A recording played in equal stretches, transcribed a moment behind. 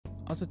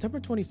On September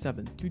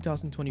 27,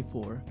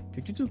 2024,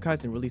 Jujutsu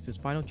Kaisen released its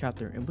final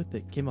chapter, and with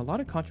it came a lot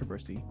of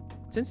controversy.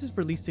 Since its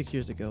release 6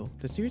 years ago,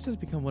 the series has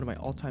become one of my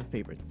all-time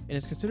favorites, and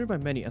is considered by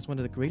many as one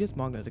of the greatest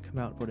manga to come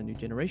out for the new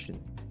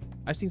generation.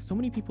 I've seen so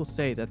many people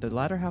say that the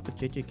latter half of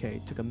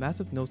JJK took a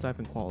massive nosedive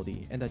in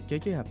quality and that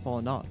JJ had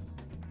fallen off.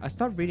 I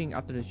stopped reading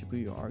after the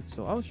Shibuya arc,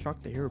 so I was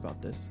shocked to hear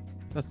about this.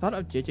 The thought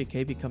of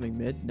JJK becoming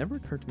mid never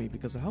occurred to me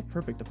because of how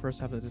perfect the first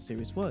half of the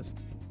series was.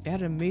 It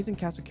had an amazing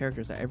cast of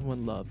characters that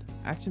everyone loved,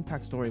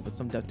 action-packed story with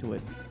some depth to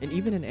it, and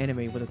even an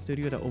anime with a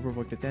studio that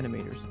overworked its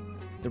animators.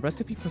 The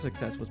recipe for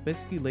success was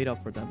basically laid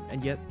out for them,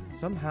 and yet,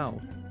 somehow,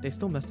 they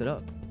still messed it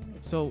up.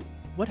 So,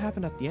 what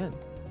happened at the end?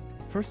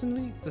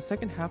 Personally, the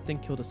second half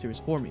didn't kill the series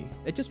for me.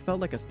 It just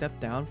felt like a step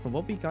down from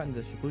what we got in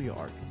the Shibuya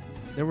arc.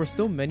 There were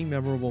still many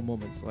memorable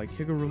moments like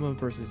Higuruma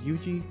vs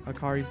Yuji,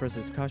 Hakari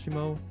vs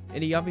Kashimo,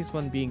 and the obvious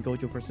one being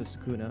Gojo vs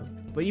Sukuna,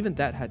 but even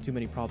that had too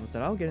many problems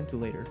that I'll get into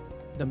later.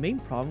 The main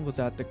problem was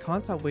that the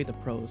cons outweighed the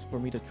pros for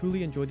me to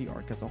truly enjoy the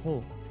arc as a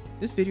whole.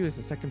 This video is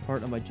the second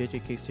part of my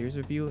JJK series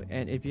review,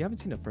 and if you haven't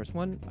seen the first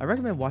one, I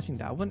recommend watching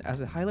that one as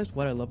it highlights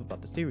what I love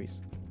about the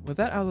series. With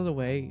that out of the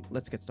way,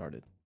 let's get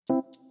started.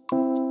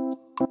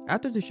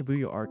 After the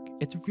Shibuya arc,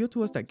 it's revealed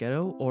to us that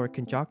Gege, or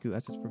Kenjaku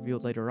as it's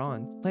revealed later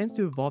on, plans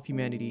to evolve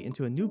humanity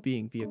into a new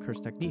being via curse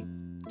technique.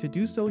 To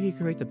do so, he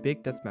creates a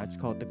big deathmatch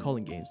called the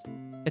Calling Games.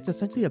 It's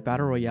essentially a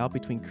battle royale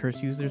between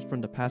curse users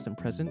from the past and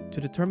present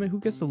to determine who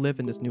gets to live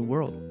in this new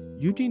world.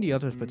 Yuji and the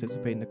others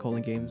participate in the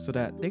Calling Games so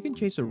that they can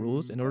change the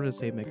rules in order to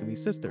save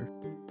Megumi's sister.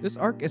 This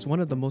arc is one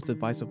of the most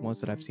divisive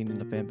ones that I've seen in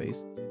the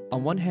fanbase.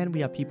 On one hand,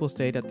 we have people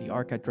say that the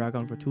arc had dragged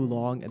on for too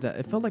long and that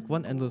it felt like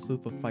one endless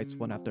loop of fights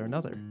one after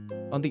another.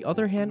 On the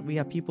other hand, we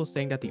have people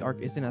saying that the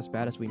arc isn't as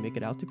bad as we make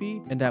it out to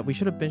be, and that we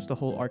should have binged the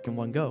whole arc in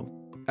one go.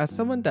 As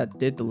someone that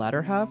did the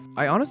latter half,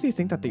 I honestly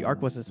think that the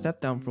arc was a step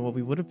down from what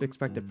we would have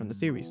expected from the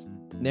series.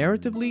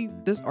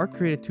 Narratively, this arc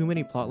created too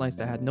many plotlines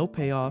that had no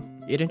payoff,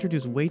 it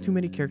introduced way too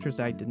many characters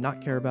that I did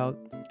not care about,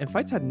 and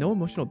fights had no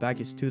emotional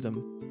baggage to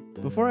them.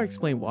 Before I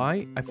explain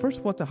why, I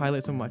first want to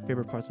highlight some of my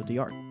favorite parts of the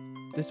arc.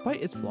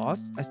 Despite its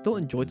flaws, I still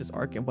enjoyed this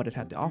arc and what it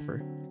had to offer.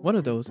 One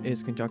of those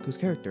is Kenjaku's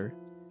character.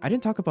 I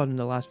didn't talk about it in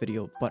the last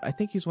video, but I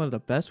think he's one of the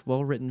best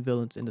well-written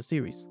villains in the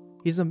series.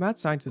 He's a mad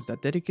scientist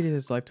that dedicated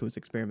his life to his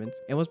experiments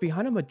and was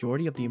behind a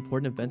majority of the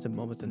important events and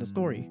moments in the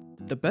story.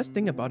 The best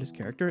thing about his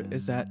character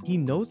is that he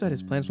knows that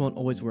his plans won't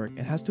always work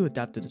and has to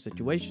adapt to the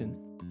situation.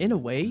 In a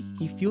way,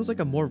 he feels like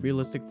a more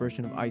realistic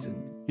version of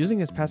Aizen, using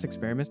his past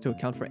experiments to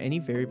account for any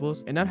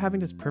variables and not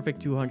having this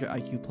perfect 200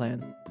 IQ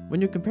plan.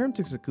 When you compare him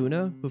to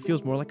Sukuna, who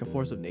feels more like a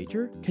force of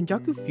nature,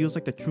 Kenjaku feels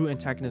like the true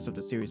antagonist of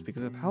the series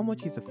because of how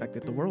much he's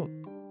affected the world.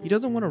 He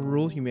doesn't want to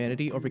rule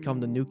humanity or become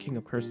the new king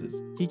of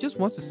curses. He just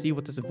wants to see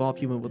what this evolved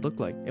human would look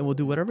like and will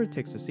do whatever it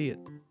takes to see it.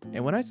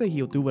 And when I say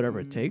he'll do whatever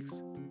it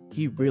takes,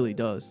 he really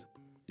does.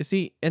 You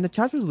see, in the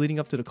chapters leading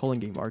up to the Calling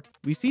Game arc,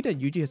 we see that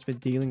Yuji has been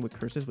dealing with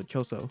curses with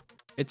Choso.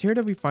 It's here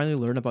that we finally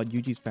learn about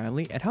Yuji's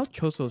family and how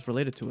Choso is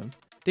related to him.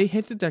 They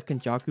hinted that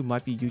Kenjaku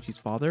might be Yuji's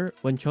father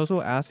when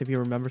Choso asks if he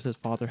remembers his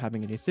father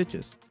having any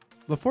stitches.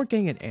 Before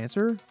getting an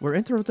answer, we're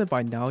interrupted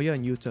by Naoya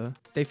and Yuta.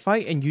 They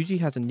fight and Yuji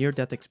has a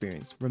near-death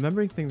experience,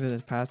 remembering things in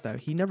his past that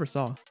he never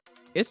saw.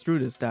 It's through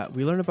this that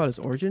we learn about his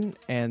origin,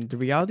 and the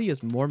reality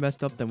is more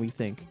messed up than we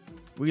think.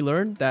 We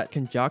learn that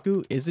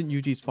Kenjaku isn't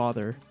Yuji's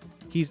father,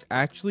 he's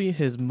actually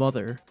his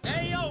mother.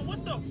 Hey yo,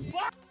 what the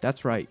fuck?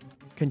 That's right.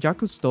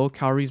 Kenjaku stole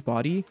Kaori's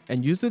body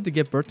and used it to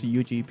give birth to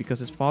Yuji because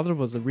his father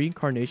was the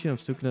reincarnation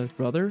of Sukuna's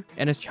brother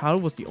and his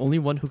child was the only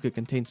one who could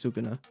contain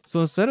Sukuna.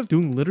 So instead of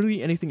doing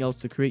literally anything else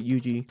to create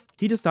Yuji,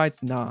 he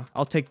decides, nah,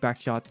 I'll take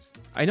back shots.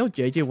 I know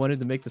JJ wanted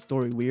to make the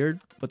story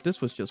weird, but this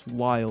was just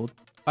wild.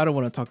 I don't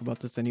want to talk about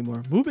this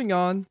anymore. Moving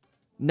on.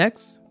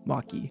 Next,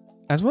 Maki.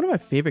 As one of my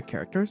favorite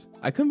characters,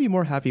 I couldn't be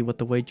more happy with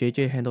the way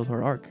JJ handled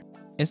her arc.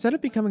 Instead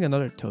of becoming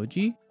another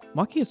Toji,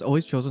 Maki has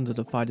always chosen to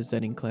defy the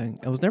Zenin clan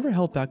and was never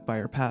held back by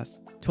her past.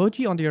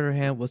 Toji, on the other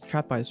hand, was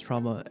trapped by his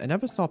trauma and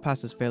never saw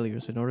past his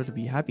failures in order to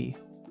be happy.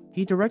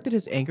 He directed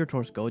his anger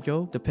towards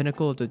Gojo, the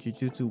pinnacle of the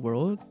Jujutsu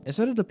world,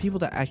 instead of the people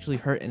that actually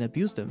hurt and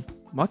abused him.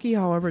 Maki,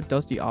 however,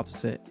 does the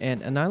opposite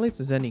and annihilates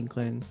the Zenin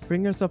clan,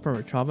 freeing herself from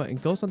her trauma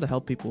and goes on to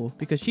help people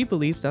because she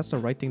believes that's the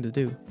right thing to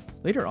do.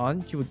 Later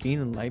on, she would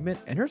gain enlightenment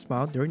and her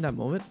smile during that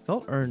moment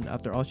felt earned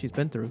after all she's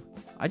been through.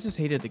 I just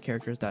hated the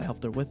characters that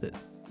helped her with it.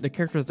 The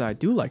characters that I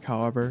do like,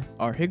 however,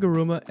 are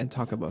Higuruma and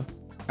Takaba.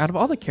 Out of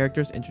all the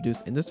characters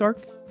introduced in this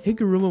arc,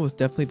 Higuruma was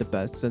definitely the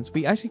best since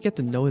we actually get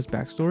to know his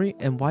backstory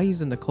and why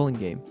he's in the Calling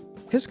Game.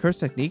 His curse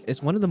technique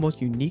is one of the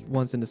most unique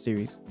ones in the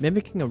series,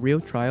 mimicking a real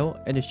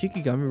trial and a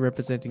Shikigami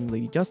representing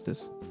Lady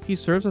Justice. He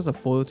serves as a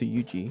foil to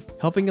Yuji,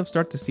 helping him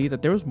start to see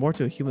that there was more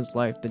to a human's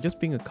life than just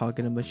being a cog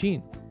in a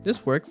machine.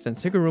 This works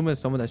since Higuruma is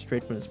someone that's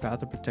strayed from his path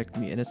to protect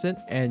the innocent,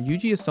 and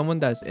Yuji is someone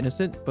that is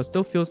innocent but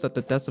still feels that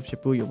the death of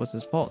Shibuya was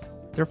his fault.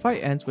 Their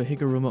fight ends with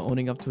Higuruma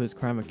owning up to his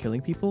crime of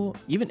killing people,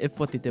 even if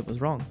what they did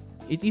was wrong.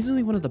 It's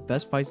easily one of the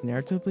best fights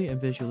narratively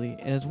and visually,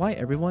 and is why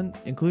everyone,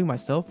 including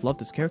myself, loved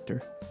this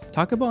character.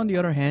 Takaba, on the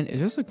other hand, is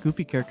just a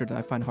goofy character that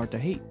I find hard to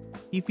hate.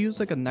 He feels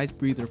like a nice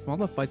breather from all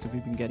the fights that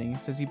we've been getting,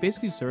 since he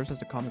basically serves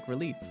as a comic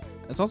relief.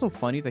 It's also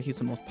funny that he's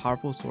the most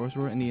powerful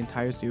sorcerer in the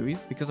entire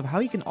series because of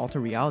how he can alter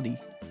reality.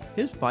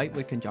 His fight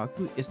with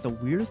Kenjaku is the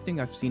weirdest thing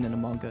I've seen in a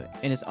manga,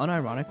 and is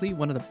unironically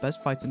one of the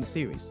best fights in the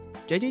series.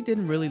 JJ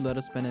didn't really let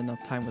us spend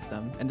enough time with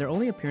them, and their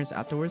only appearance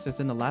afterwards is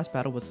in the last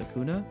battle with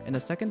Sukuna and the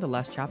second to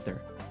last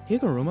chapter.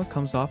 Higuruma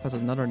comes off as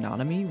another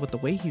Nanami with the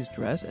way he's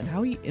dressed and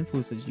how he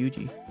influences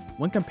Yuji.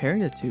 When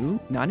comparing the two,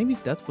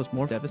 Nanami's death was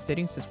more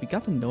devastating since we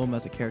got to know him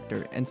as a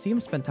character and see him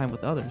spend time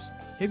with others.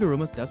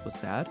 Higuruma's death was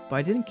sad, but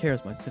I didn't care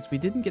as much since we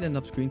didn't get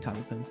enough screen time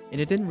with him,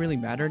 and it didn't really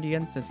matter in the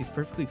end since he's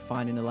perfectly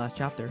fine in the last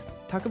chapter.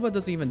 Takaba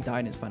doesn't even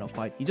die in his final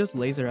fight, he just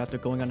lays there after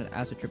going on an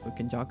acid trip with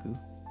Kenjaku.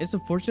 It's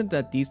unfortunate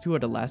that these two are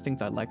the last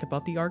things I like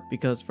about the arc,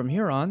 because from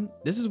here on,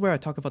 this is where I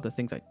talk about the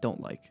things I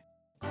don't like.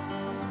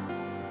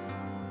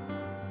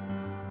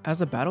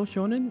 As a battle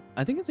shonen,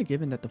 I think it's a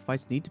given that the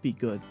fights need to be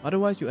good,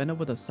 otherwise you end up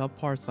with a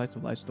subpar slice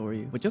of life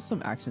story with just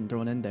some action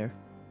thrown in there.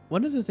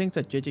 One of the things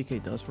that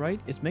JJK does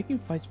right is making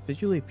fights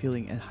visually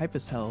appealing and hype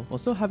as hell while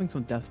still having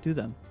some depth to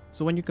them.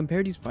 So when you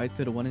compare these fights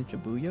to the one in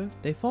Shibuya,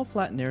 they fall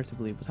flat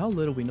narratively with how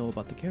little we know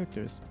about the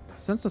characters.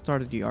 Since the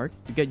start of the arc,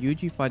 you get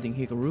Yuji fighting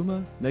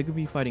Higuruma,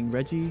 Megumi fighting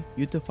Reggie,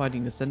 Yuta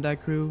fighting the Sendai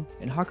crew,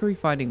 and Hakuri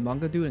fighting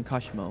Mangadu and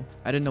Kashimo.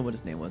 I didn't know what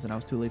his name was and I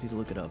was too lazy to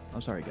look it up.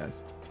 I'm sorry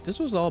guys. This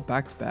was all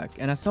back to back,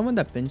 and as someone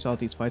that binged all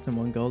these fights in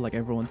one go like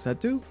everyone said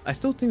to, I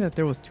still think that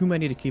there was too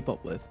many to keep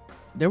up with.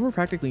 There were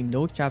practically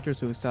no chapters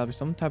to establish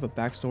some type of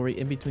backstory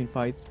in between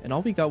fights, and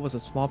all we got was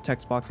a small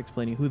text box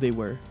explaining who they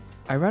were.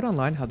 I read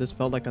online how this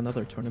felt like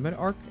another tournament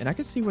arc, and I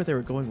could see where they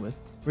were going with.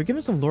 We're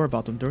given some lore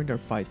about them during their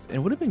fights, and it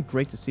would have been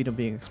great to see them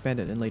being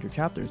expanded in later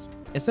chapters.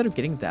 Instead of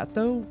getting that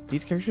though,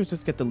 these characters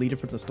just get deleted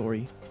from the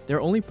story.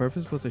 Their only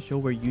purpose was to show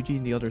where Yuji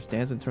and the others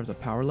stands in terms of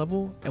power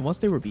level, and once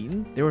they were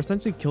beaten, they were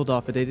essentially killed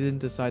off if they didn't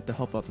decide to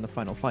help out in the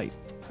final fight.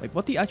 Like,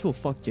 what the actual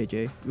fuck,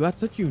 JJ? You had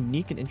such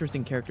unique and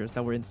interesting characters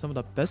that were in some of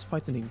the best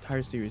fights in the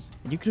entire series,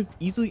 and you could have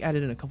easily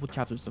added in a couple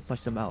chapters to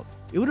flesh them out.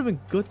 It would have been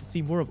good to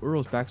see more of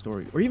Uro's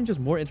backstory, or even just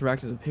more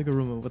interactions of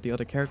Higuruma with the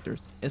other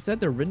characters.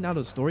 Instead, they're written out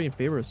of the story in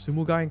favor of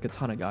Sumo Guy and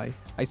Katana Guy.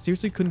 I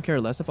seriously couldn't care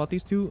less about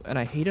these two, and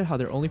I hated how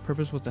their only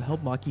purpose was to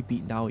help Maki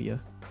beat Naoya.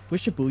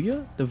 With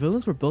Shibuya, the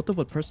villains were built up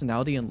with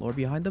personality and lore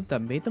behind them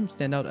that made them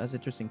stand out as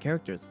interesting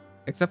characters.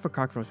 Except for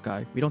Cockroach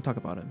Guy, we don't talk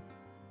about him.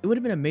 It would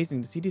have been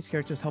amazing to see these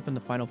characters help in the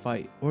final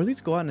fight, or at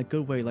least go out in a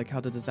good way like how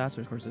the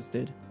Disaster Courses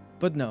did.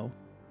 But no,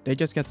 they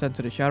just get sent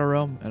to the Shadow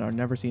Realm and are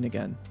never seen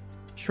again.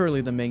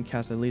 Surely the main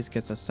cast at least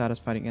gets a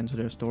satisfying end to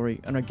their story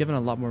and are given a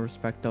lot more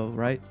respect though,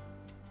 right?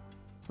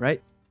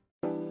 Right?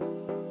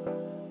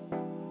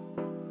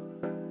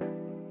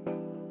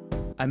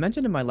 I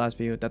mentioned in my last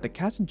video that the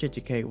cast in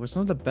JJK were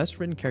some of the best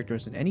written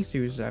characters in any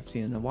series that I've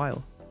seen in a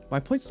while.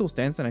 My point still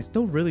stands and I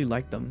still really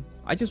like them.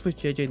 I just wish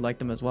JJ liked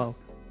them as well.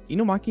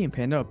 Inomaki and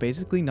Panda are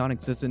basically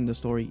non-existent in the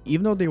story,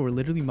 even though they were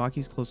literally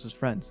Maki's closest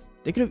friends.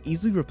 They could have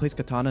easily replaced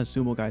Katana and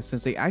Sumo Guy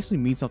since they actually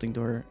mean something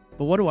to her.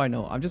 But what do I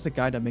know, I'm just a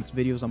guy that makes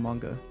videos on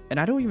manga. And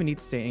I don't even need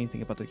to say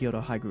anything about the Kyoto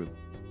High group.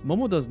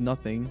 Momo does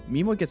nothing,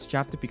 Mimo gets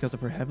shafted because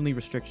of her heavenly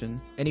restriction,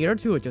 and the other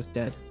two are just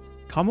dead.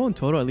 Kamo and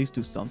Todo at least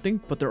do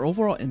something, but their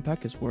overall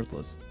impact is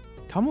worthless.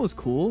 Kamo is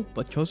cool,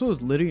 but Choso is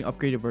literally an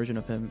upgraded version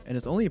of him, and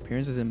his only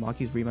appearance is in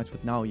Maki's rematch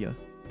with Naoya.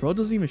 Bro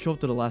doesn't even show up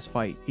to the last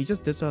fight, he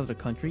just dips out of the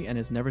country and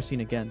is never seen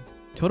again.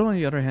 Todo on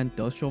the other hand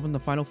does show up in the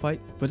final fight,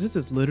 but this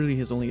is literally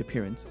his only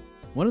appearance.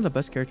 One of the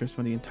best characters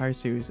from the entire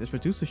series is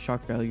reduced to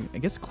shock value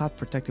and gets clapped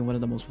protecting one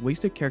of the most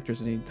wasted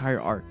characters in the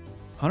entire arc.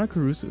 Hana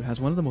Kurusu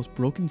has one of the most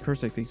broken curse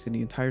techniques in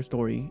the entire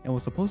story and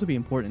was supposed to be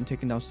important in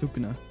taking down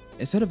Sukuna.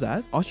 Instead of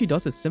that, all she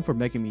does is simp for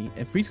Megumi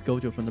and frees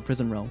Gojo from the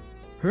prison realm.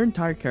 Her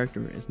entire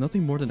character is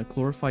nothing more than a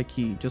glorified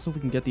key just so we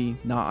can get the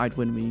 "nah, I'd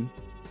win" meme.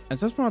 And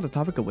since we're on the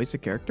topic of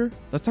wasted character,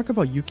 let's talk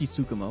about Yuki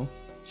Tsukumo.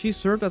 She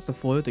served as the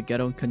foil to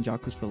Geto and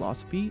Kenjaku's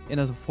philosophy and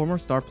as a former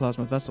Star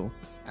Plasma vessel.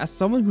 As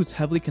someone who's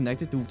heavily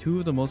connected to two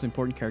of the most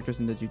important characters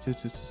in the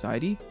Jujutsu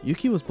society,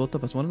 Yuki was built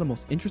up as one of the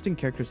most interesting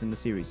characters in the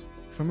series.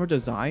 From her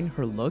design,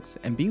 her looks,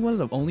 and being one of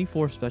the only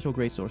 4 special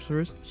grade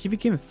sorcerers, she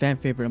became a fan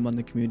favorite among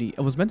the community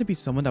and was meant to be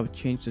someone that would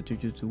change the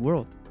Jujutsu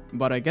world.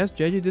 But I guess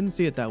JJ didn't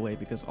see it that way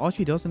because all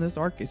she does in this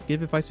arc is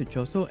give advice to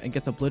Choso and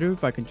gets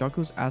obliterated by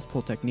Kenjaku's ass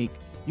pull technique.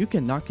 You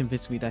cannot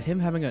convince me that him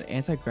having an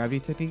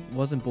anti-gravity technique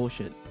wasn't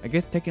bullshit. I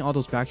guess taking all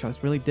those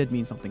backshots really did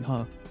mean something,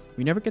 huh?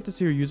 We never get to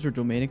see her use her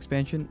domain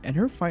expansion, and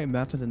her fight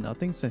amounted to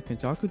nothing since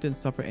Kenjaku didn't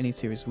suffer any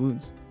serious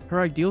wounds.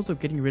 Her ideals of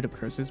getting rid of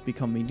curses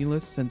become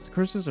meaningless since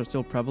curses are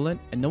still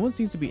prevalent and no one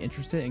seems to be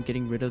interested in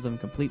getting rid of them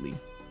completely.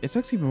 It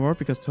sucks even more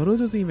because Todo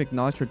doesn't even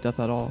acknowledge her death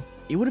at all.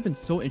 It would have been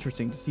so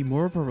interesting to see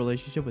more of her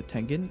relationship with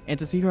Tengen and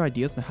to see her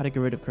ideas on how to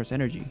get rid of curse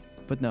energy.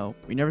 But no,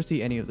 we never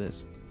see any of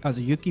this. As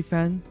a Yuki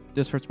fan,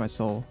 this hurts my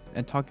soul,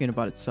 and talking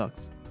about it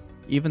sucks.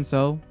 Even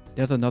so,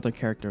 there's another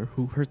character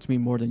who hurts me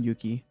more than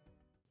Yuki.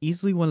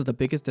 Easily one of the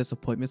biggest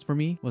disappointments for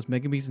me was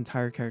Megumi's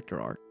entire character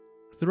arc.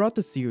 Throughout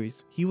the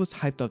series, he was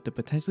hyped up to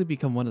potentially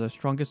become one of the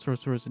strongest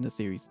sorcerers in the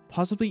series,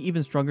 possibly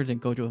even stronger than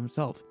Gojo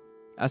himself.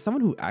 As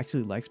someone who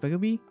actually likes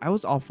Megumi, I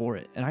was all for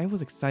it, and I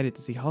was excited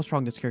to see how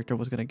strong this character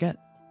was gonna get.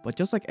 but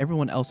just like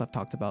everyone else I've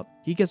talked about,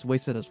 he gets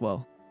wasted as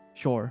well.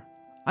 Sure,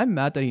 I'm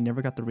mad that he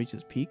never got to reach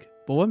his peak,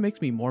 but what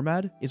makes me more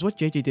mad is what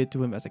JJ did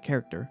to him as a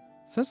character.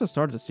 Since the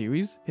start of the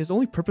series, his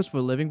only purpose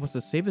for living was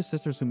to save his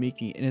sister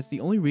Sumiki, and it's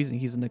the only reason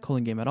he's in the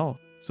culling game at all.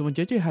 So when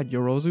JJ had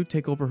Yorozu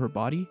take over her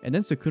body, and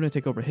then Sukuna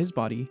take over his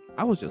body,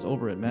 I was just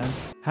over it, man.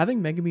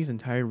 Having Megumi's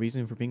entire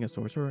reason for being a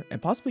sorcerer,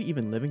 and possibly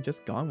even living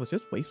just gone, was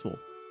just wasteful.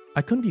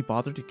 I couldn't be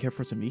bothered to care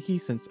for Sumiki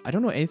since I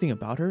don't know anything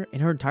about her,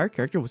 and her entire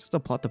character was just a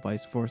plot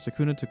device for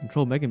Sukuna to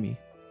control Megumi.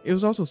 It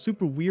was also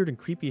super weird and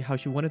creepy how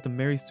she wanted to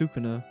marry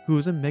Sukuna, who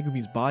was in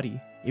Megumi's body.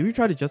 If you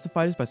try to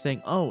justify this by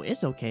saying, oh,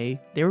 it's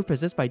okay, they were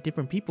possessed by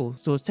different people,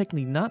 so it's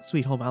technically not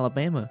Sweet Home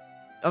Alabama.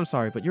 I'm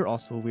sorry, but you're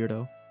also a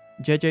weirdo.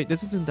 JJ,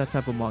 this isn't that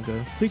type of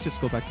manga, please just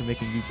go back to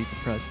making Yuji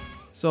depressed.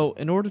 So,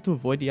 in order to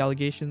avoid the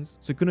allegations,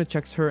 Sukuna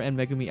checks her and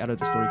Megumi out of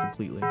the story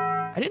completely.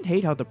 I didn't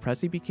hate how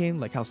depressed he became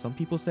like how some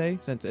people say,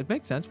 since it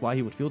makes sense why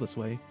he would feel this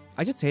way.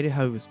 I just hated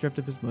how he was stripped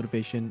of his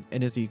motivation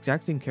and is the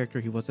exact same character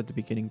he was at the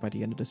beginning by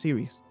the end of the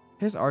series.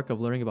 His arc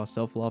of learning about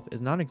self-love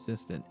is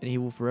non-existent, and he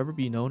will forever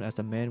be known as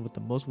the man with the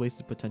most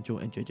wasted potential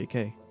in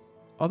JJK.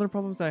 Other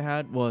problems I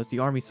had was the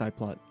army side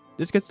plot.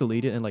 This gets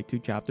deleted in like 2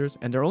 chapters,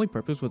 and their only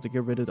purpose was to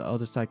get rid of the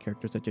other side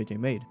characters that JJ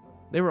made.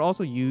 They were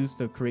also used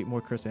to create more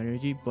curse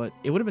energy, but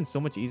it would have been so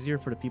much easier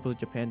for the people of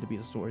Japan to be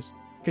the source.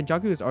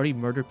 Kenjaku has already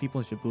murdered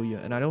people in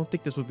Shibuya, and I don't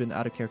think this would have been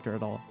out of character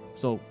at all.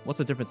 So what's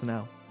the difference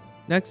now?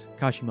 Next,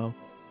 Kashimo.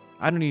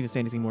 I don't need to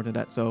say anything more than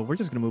that, so we're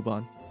just gonna move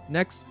on.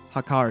 Next,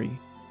 Hakari.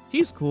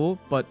 He's cool,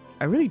 but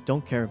I really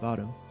don't care about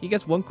him. He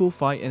gets one cool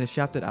fight and is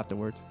shafted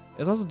afterwards.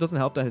 It also doesn't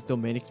help that his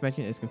domain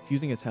expansion is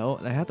confusing as hell,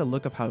 and I had to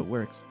look up how it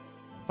works.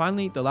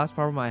 Finally, the last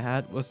problem I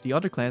had was the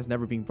other clans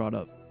never being brought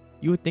up.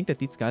 You would think that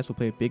these guys would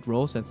play a big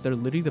role since they're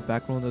literally the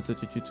backbone of the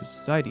Jujutsu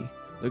society.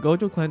 The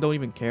Gojo clan don't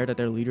even care that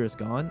their leader is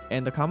gone,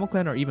 and the Kamo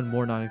clan are even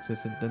more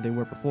non-existent than they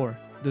were before.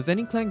 The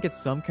Zenin clan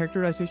gets some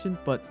characterization,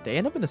 but they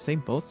end up in the same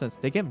boat since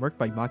they get murked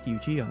by Maki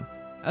Uchiha.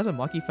 As a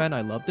Maki fan,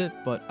 I loved it,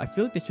 but I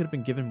feel like they should have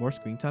been given more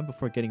screen time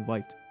before getting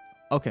wiped.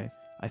 Okay,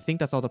 I think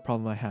that's all the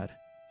problem I had.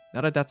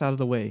 Now that that's out of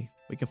the way,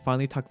 we can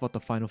finally talk about the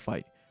final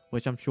fight,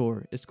 which I'm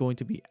sure is going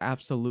to be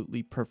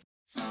absolutely perfect.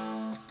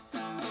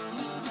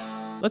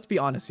 Let's be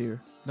honest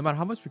here, no matter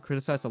how much we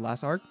criticize the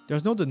last arc,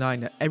 there's no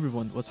denying that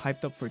everyone was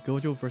hyped up for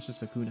Gojo vs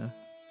Sukuna.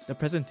 The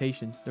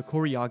presentation, the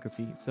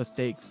choreography, the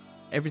stakes,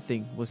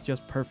 everything was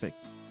just perfect.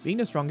 Being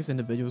the strongest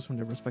individuals from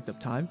their respective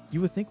time,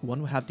 you would think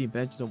one would have the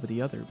advantage over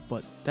the other,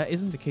 but that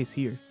isn't the case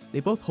here. They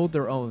both hold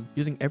their own,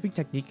 using every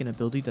technique and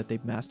ability that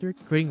they've mastered,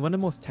 creating one of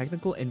the most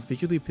technical and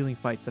visually appealing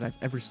fights that I've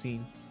ever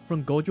seen.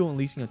 From Gojo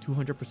unleashing a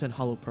 200%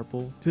 hollow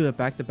purple, to the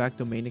back-to-back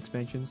domain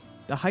expansions,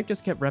 the hype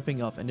just kept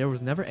ramping up and there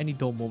was never any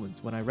dull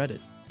moments when I read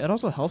it. It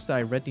also helps that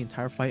I read the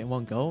entire fight in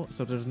one go,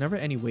 so there's never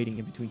any waiting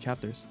in between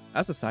chapters.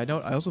 As a side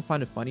note, I also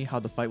find it funny how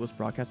the fight was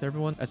broadcast to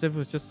everyone as if it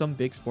was just some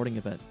big sporting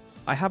event.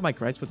 I have my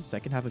gripes with the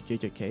second half of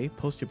JJK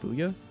post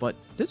Shibuya, but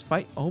this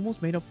fight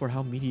almost made up for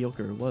how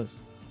mediocre it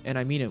was. And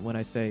I mean it when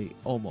I say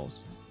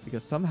almost,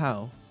 because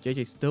somehow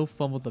JJ still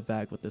fumbled the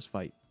bag with this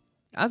fight.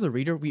 As a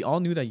reader, we all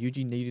knew that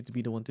Yuji needed to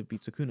be the one to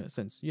beat Sukuna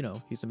since, you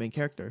know, he's the main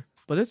character.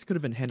 But this could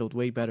have been handled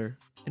way better.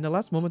 In the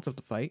last moments of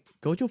the fight,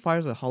 Gojo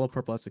fires a hollow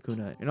purple at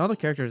Sukuna, and all the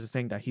characters are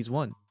saying that he's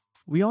won.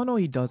 We all know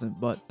he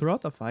doesn't, but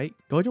throughout the fight,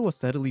 Gojo was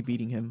steadily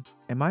beating him,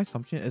 and my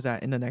assumption is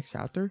that in the next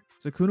chapter,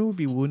 Sukuna would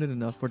be wounded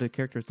enough for the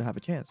characters to have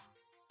a chance.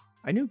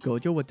 I knew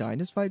Gojo would die in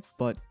this fight,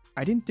 but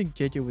I didn't think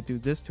JJ would do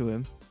this to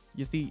him.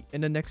 You see,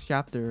 in the next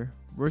chapter,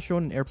 we're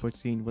shown an airport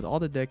scene with all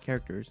the dead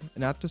characters,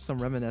 and after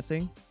some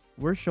reminiscing,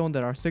 we're shown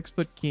that our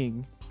 6-foot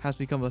king has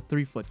become a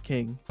 3-foot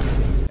king.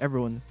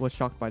 Everyone was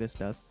shocked by this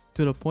death,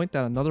 to the point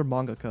that another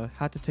mangaka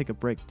had to take a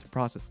break to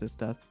process this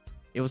death.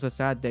 It was a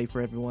sad day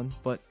for everyone,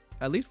 but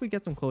at least we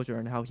get some closure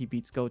on how he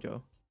beats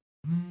Gojo.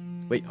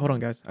 Wait, hold on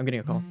guys, I'm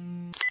getting a call.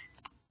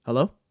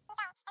 Hello?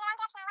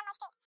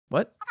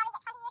 What?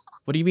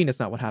 What do you mean it's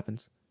not what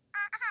happens?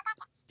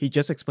 He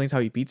just explains how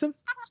he beats him?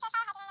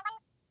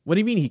 What do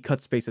you mean he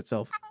cuts space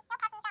itself?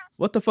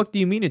 What the fuck do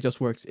you mean it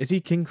just works? Is he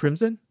King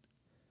Crimson?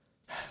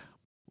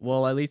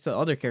 Well, at least the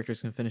other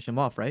characters can finish him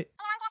off, right?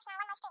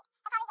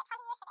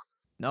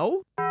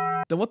 No?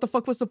 Then what the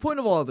fuck was the point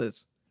of all of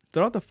this?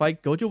 Throughout the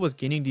fight, Gojo was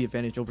gaining the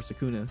advantage over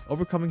Sukuna,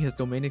 overcoming his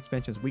domain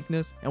expansion's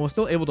weakness, and was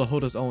still able to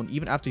hold his own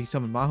even after he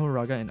summoned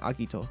Mahoraga and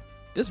Agito.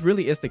 This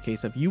really is the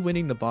case of you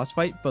winning the boss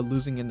fight but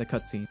losing in the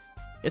cutscene.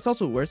 It's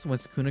also worse when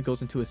Sukuna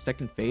goes into his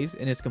second phase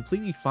and is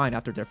completely fine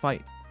after their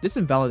fight. This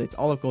invalidates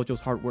all of Gojo's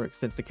hard work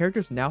since the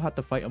characters now have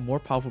to fight a more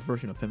powerful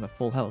version of him at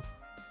full health.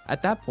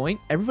 At that point,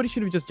 everybody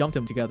should have just jumped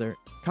him together.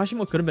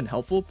 Kashimo could have been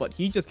helpful, but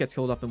he just gets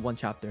healed up in one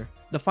chapter.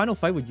 The final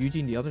fight with Yuji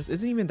and the others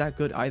isn't even that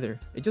good either.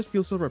 It just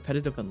feels so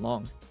repetitive and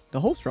long. The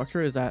whole structure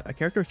is that a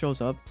character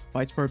shows up,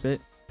 fights for a bit,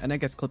 and then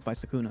gets clipped by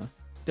Sukuna.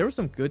 There were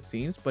some good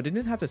scenes, but it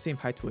didn't have the same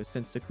height to it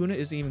since Sukuna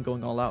isn't even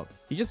going all out.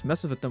 He just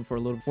messes with them for a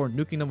little before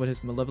nuking them with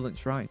his malevolent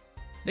shrine.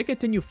 They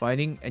continue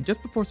fighting, and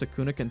just before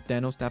Sukuna can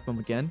Thanos snap him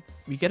again,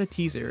 we get a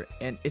teaser,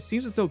 and it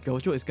seems as though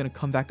Gojo is gonna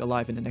come back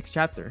alive in the next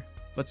chapter.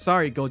 But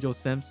sorry, Gojo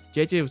Simps,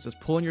 JJ was just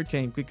pulling your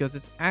chain because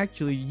it's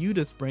actually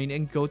Yuta's brain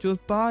in Gojo's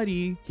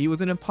body. He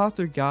was an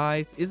imposter,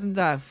 guys. Isn't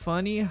that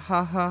funny?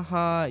 Ha ha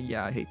ha.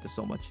 Yeah, I hate this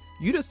so much.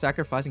 Yuta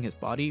sacrificing his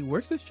body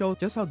works to show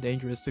just how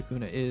dangerous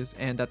Sukuna is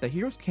and that the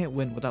heroes can't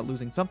win without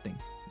losing something.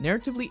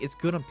 Narratively, it's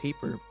good on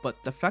paper,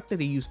 but the fact that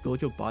they used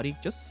Gojo's body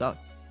just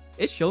sucks.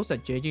 It shows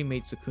that JJ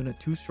made Sukuna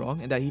too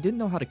strong and that he didn't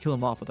know how to kill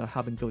him off without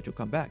having Gojo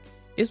come back.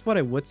 It's what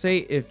I would say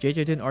if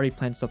JJ didn't already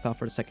plan stuff out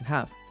for the second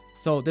half.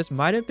 So this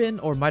might have been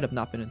or might have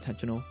not been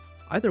intentional.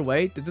 Either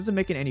way, this doesn't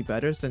make it any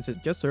better since it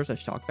just serves as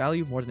shock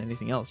value more than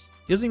anything else.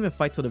 He doesn't even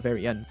fight till the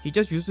very end. He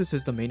just uses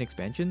his domain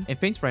expansion and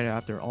faints right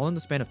after, all in the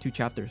span of 2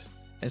 chapters.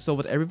 And so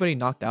with everybody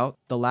knocked out,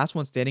 the last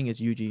one standing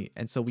is Yuji,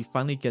 and so we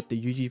finally get the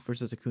Yuji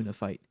versus Sukuna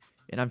fight.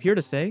 And I'm here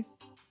to say,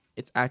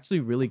 it's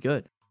actually really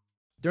good.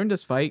 During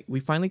this fight, we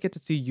finally get to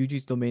see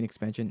Yuji's domain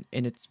expansion,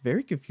 and it's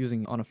very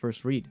confusing on a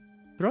first read.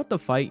 Throughout the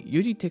fight,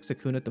 Yuji takes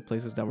Sukuna to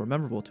places that were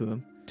memorable to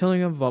him,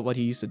 telling him about what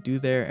he used to do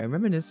there and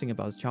reminiscing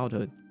about his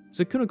childhood.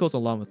 Sukuna goes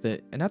along with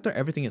it, and after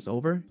everything is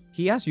over,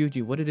 he asks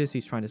Yuji what it is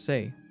he's trying to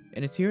say,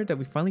 and it's here that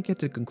we finally get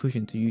to the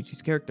conclusion to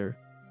Yuji's character.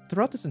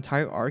 Throughout this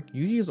entire arc,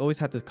 Yuji has always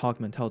had this cog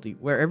mentality,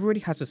 where everybody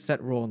has a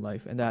set role in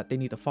life and that they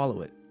need to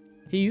follow it.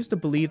 He used to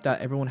believe that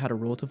everyone had a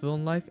role to fill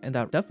in life and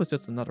that death was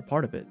just another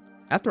part of it.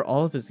 After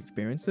all of his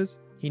experiences,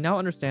 he now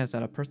understands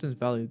that a person's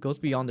value goes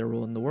beyond their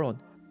role in the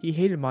world. He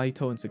hated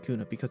Mahito and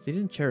Sukuna because they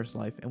didn't cherish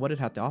life and what it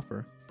had to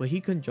offer, but he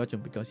couldn't judge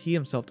them because he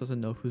himself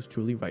doesn't know who's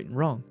truly right and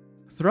wrong.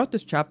 Throughout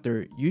this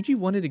chapter, Yuji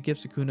wanted to give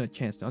Sukuna a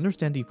chance to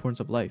understand the importance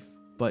of life,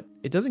 but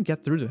it doesn't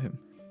get through to him.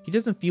 He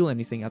doesn't feel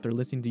anything after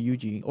listening to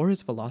Yuji or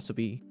his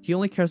philosophy. He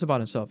only cares about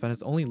himself and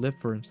has only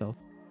lived for himself.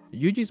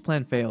 Yuji's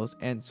plan fails,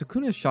 and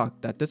Sukuna is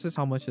shocked that this is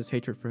how much his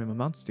hatred for him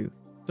amounts to.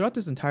 Throughout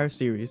this entire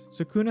series,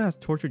 Sukuna has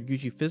tortured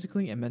Yuji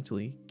physically and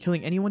mentally,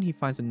 killing anyone he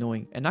finds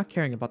annoying and not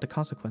caring about the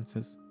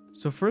consequences.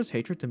 So for his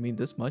hatred to mean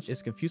this much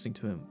is confusing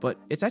to him, but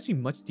it's actually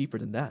much deeper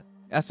than that.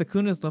 As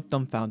Sukuna is left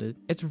dumbfounded,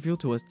 it's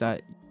revealed to us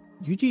that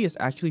Yuji is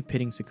actually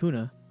pitying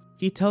Sukuna.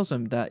 He tells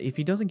him that if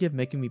he doesn't give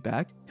Megumi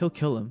back, he'll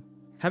kill him.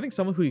 Having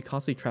someone who he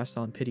constantly trashed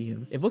on pity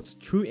him evokes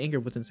true anger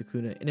within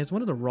Sukuna and is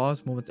one of the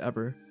rawest moments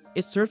ever.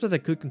 It serves as a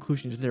good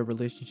conclusion to their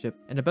relationship,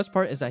 and the best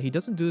part is that he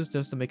doesn't do this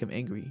just to make him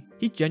angry.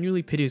 He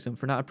genuinely pities him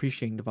for not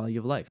appreciating the value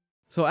of life.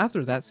 So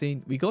after that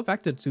scene, we go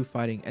back to the two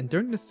fighting, and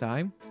during this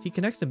time, he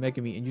connects to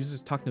Megumi and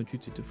uses Talk no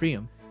Jutsu to free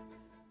him.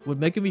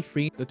 With Megumi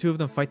free, the two of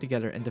them fight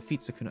together and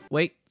defeat Sukuna.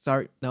 Wait,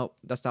 sorry, no,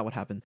 that's not what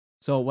happened.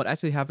 So what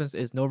actually happens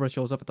is Nova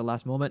shows up at the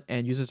last moment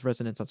and uses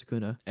Resonance on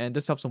Sukuna, and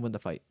this helps him win the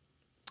fight.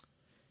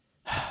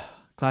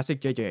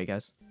 Classic JJ, I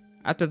guess.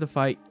 After the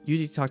fight,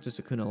 Yuji talks to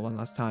Sukuna one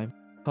last time,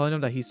 telling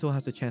him that he still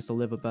has a chance to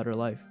live a better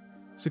life.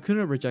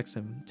 Sukuna rejects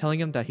him, telling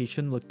him that he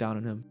shouldn't look down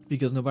on him,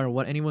 because no matter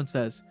what anyone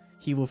says,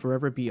 he will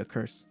forever be a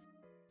curse.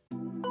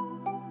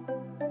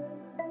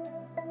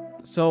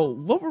 So,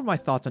 what were my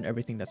thoughts on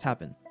everything that's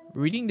happened?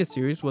 Reading this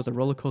series was a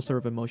roller coaster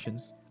of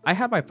emotions. I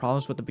had my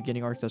problems with the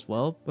beginning arcs as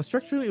well, but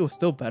structurally it was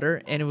still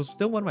better and it was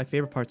still one of my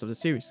favorite parts of the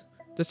series.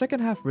 The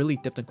second half really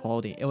dipped in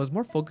quality, it was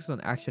more focused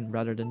on action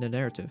rather than the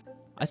narrative.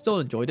 I still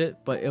enjoyed it,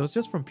 but it was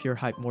just from pure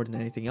hype more than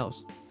anything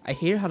else. I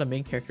hated how the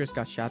main characters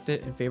got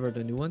shafted in favor of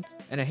the new ones,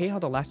 and I hate how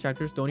the last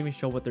chapters don't even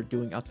show what they're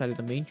doing outside of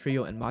the main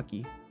trio and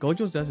Maki.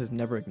 Gojo's death is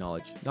never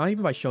acknowledged, not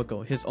even by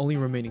Shoko, his only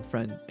remaining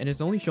friend, and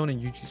is only shown in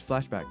Yuji's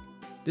flashback.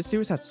 This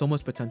series had so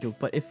much potential,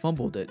 but it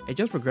fumbled it. It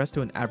just regressed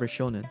to an average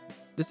shonen.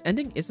 This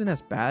ending isn't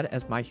as bad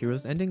as My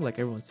Hero's ending like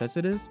everyone says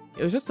it is.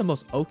 It was just the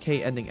most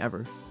okay ending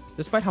ever.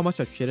 Despite how much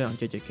I've shitted on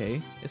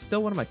JJK, it's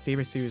still one of my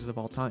favorite series of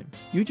all time.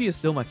 Yuji is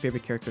still my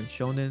favorite character in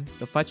shonen,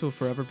 the fights will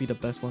forever be the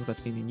best ones I've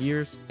seen in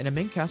years, and the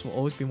main cast will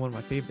always be one of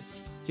my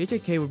favorites.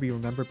 JJK will be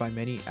remembered by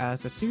many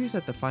as a series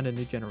that defined a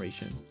new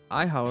generation.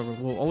 I, however,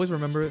 will always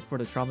remember it for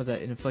the trauma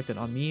that it inflicted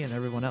on me and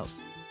everyone else.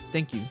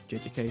 Thank you,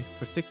 JJK,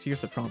 for 6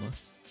 years of trauma.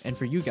 And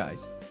for you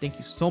guys, thank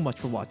you so much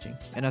for watching,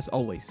 and as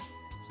always,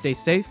 stay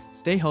safe,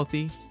 stay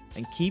healthy,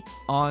 and keep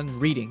on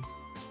reading.